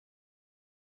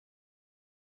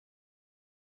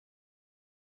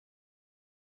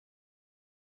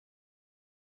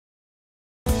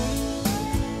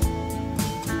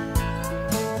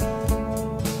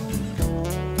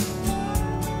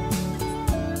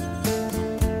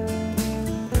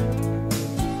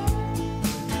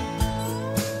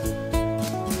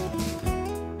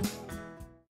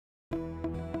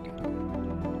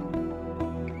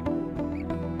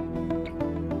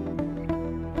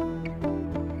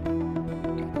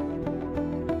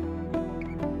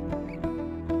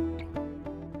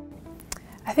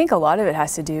I think a lot of it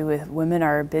has to do with women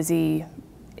are busy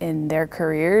in their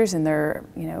careers and they're,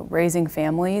 raising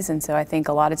families. And so I think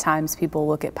a lot of times people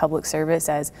look at public service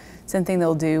as something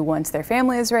they'll do once their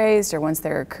family is raised or once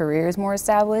their career is more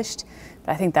established.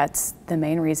 But I think that's the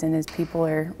main reason is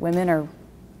women are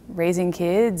raising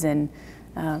kids and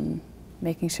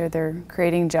making sure they're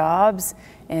creating jobs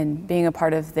and being a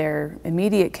part of their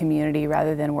immediate community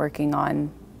rather than working on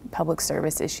public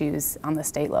service issues on the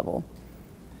state level.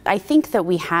 I think that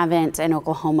we haven't in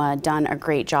Oklahoma done a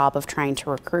great job of trying to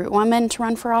recruit women to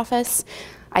run for office.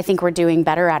 I think we're doing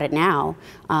better at it now,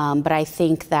 but I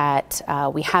think that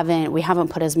we haven't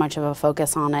put as much of a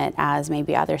focus on it as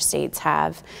maybe other states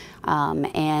have,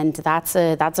 and that's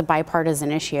a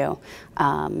bipartisan issue.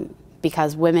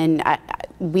 Because women,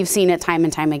 we've seen it time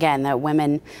and time again that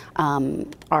women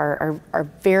are a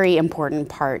very important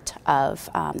part of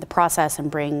the process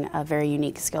and bring a very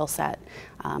unique skill set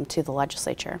to the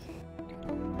legislature.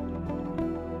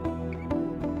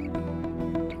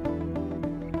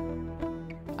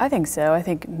 I think so. I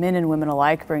think men and women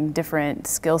alike bring different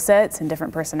skill sets and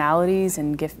different personalities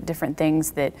and different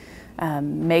things that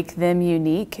make them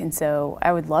unique. And so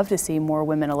I would love to see more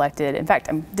women elected. In fact,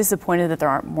 I'm disappointed that there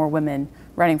aren't more women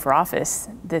running for office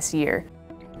this year.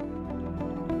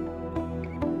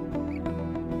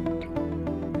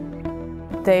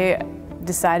 They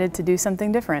decided to do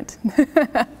something different.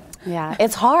 Yeah,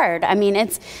 it's hard. I mean,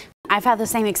 I've had the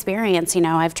same experience.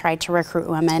 I've tried to recruit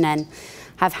women and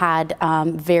have had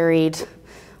varied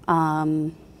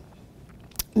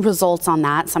results on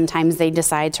that. Sometimes they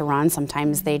decide to run,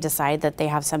 sometimes they decide that they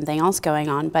have something else going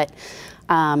on. But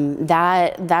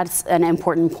that's an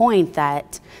important point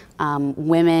that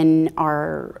women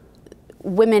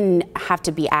have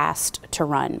to be asked to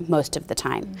run most of the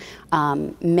time.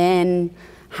 Men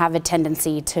have a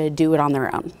tendency to do it on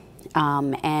their own.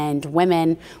 And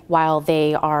women, while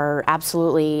they are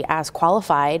absolutely as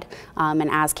qualified and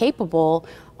as capable,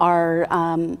 are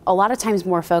a lot of times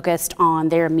more focused on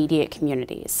their immediate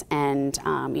communities and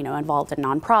involved in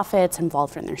nonprofits,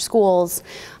 involved in their schools,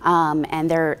 and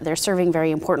they're serving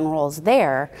very important roles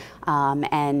there.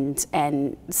 And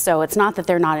so it's not that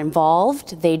they're not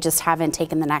involved; they just haven't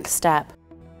taken the next step.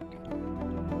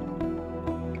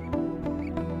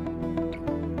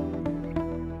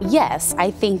 Yes,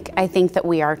 I think that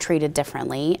we are treated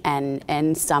differently, and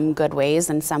in some good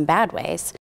ways and some bad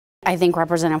ways. I think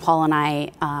Representative Hall and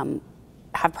I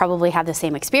have probably had the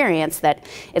same experience, that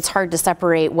it's hard to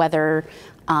separate whether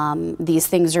these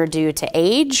things are due to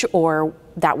age or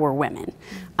that we're women.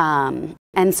 And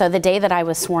so the day that I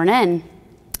was sworn in,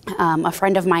 a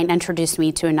friend of mine introduced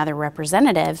me to another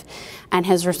representative, and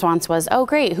his response was, "Oh,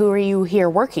 great, who are you here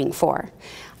working for?"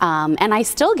 And I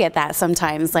still get that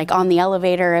sometimes, like on the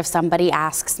elevator, if somebody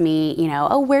asks me,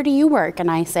 "Oh, where do you work?" And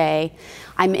I say,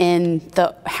 "I'm in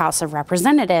the House of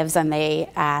Representatives," and they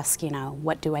ask,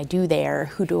 "What do I do there?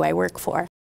 Who do I work for?"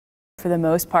 For the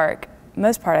most part,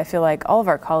 I feel like all of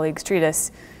our colleagues treat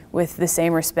us with the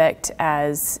same respect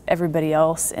as everybody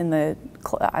else in the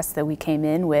class that we came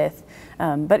in with.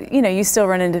 But you still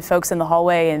run into folks in the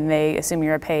hallway and they assume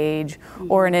you're a page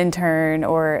or an intern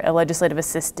or a legislative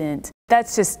assistant.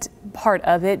 That's just part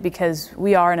of it because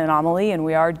we are an anomaly and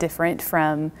we are different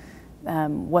from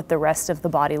what the rest of the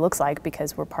body looks like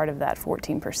because we're part of that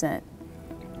 14%.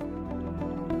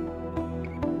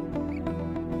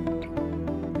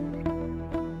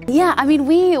 Yeah, I mean,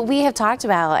 we have talked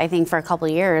about, I think, for a couple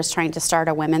of years, trying to start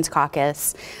a women's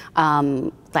caucus,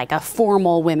 like a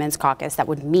formal women's caucus that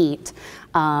would meet.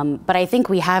 But I think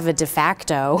we have a de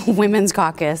facto women's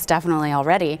caucus definitely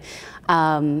already.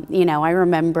 I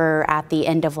remember at the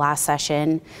end of last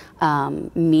session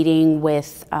meeting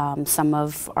with some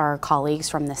of our colleagues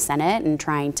from the Senate and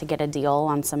trying to get a deal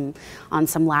on some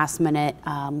last minute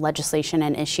legislation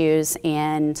and issues.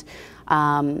 And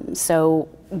so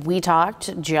we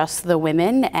talked, just the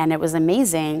women, and it was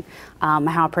amazing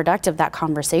how productive that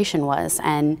conversation was.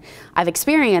 And I've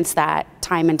experienced that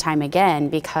time and time again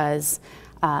because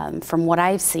from what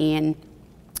I've seen,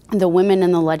 the women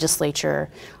in the legislature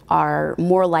are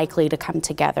more likely to come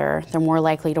together. They're more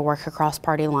likely to work across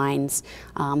party lines.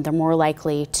 They're more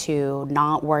likely to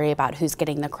not worry about who's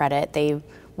getting the credit. They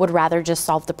would rather just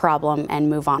solve the problem and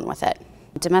move on with it.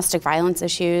 Domestic violence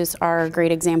issues are a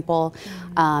great example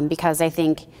because I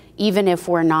think even if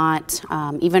we're not,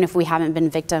 even if we haven't been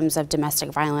victims of domestic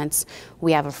violence,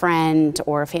 we have a friend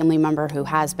or a family member who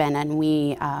has been, and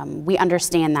we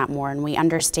understand that more, and we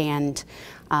understand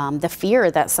the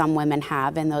fear that some women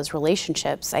have in those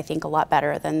relationships, I think, a lot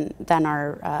better than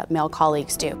our male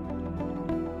colleagues do.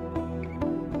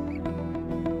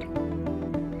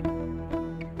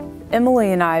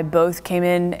 Emily and I both came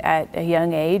in at a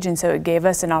young age, and so it gave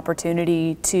us an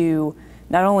opportunity to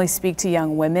not only speak to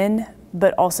young women,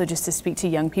 but also just to speak to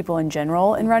young people in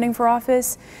general in running for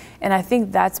office. And I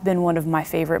think that's been one of my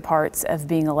favorite parts of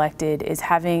being elected, is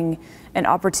having an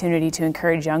opportunity to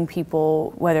encourage young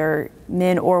people, whether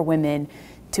men or women,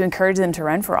 to encourage them to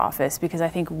run for office, because I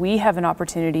think we have an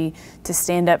opportunity to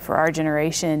stand up for our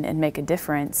generation and make a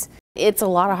difference. It's a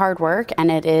lot of hard work, and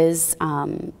it is,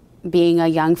 being a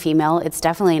young female, it's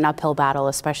definitely an uphill battle,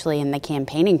 especially in the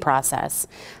campaigning process.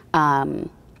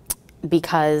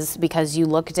 Because you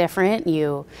look different,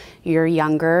 you're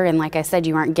younger, and like I said,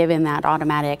 you aren't given that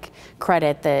automatic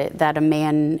credit that a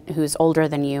man who's older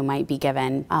than you might be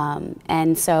given.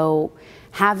 And so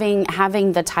having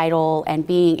the title and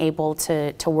being able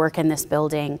to work in this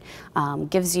building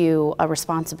gives you a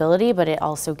responsibility, but it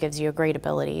also gives you a great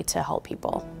ability to help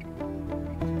people.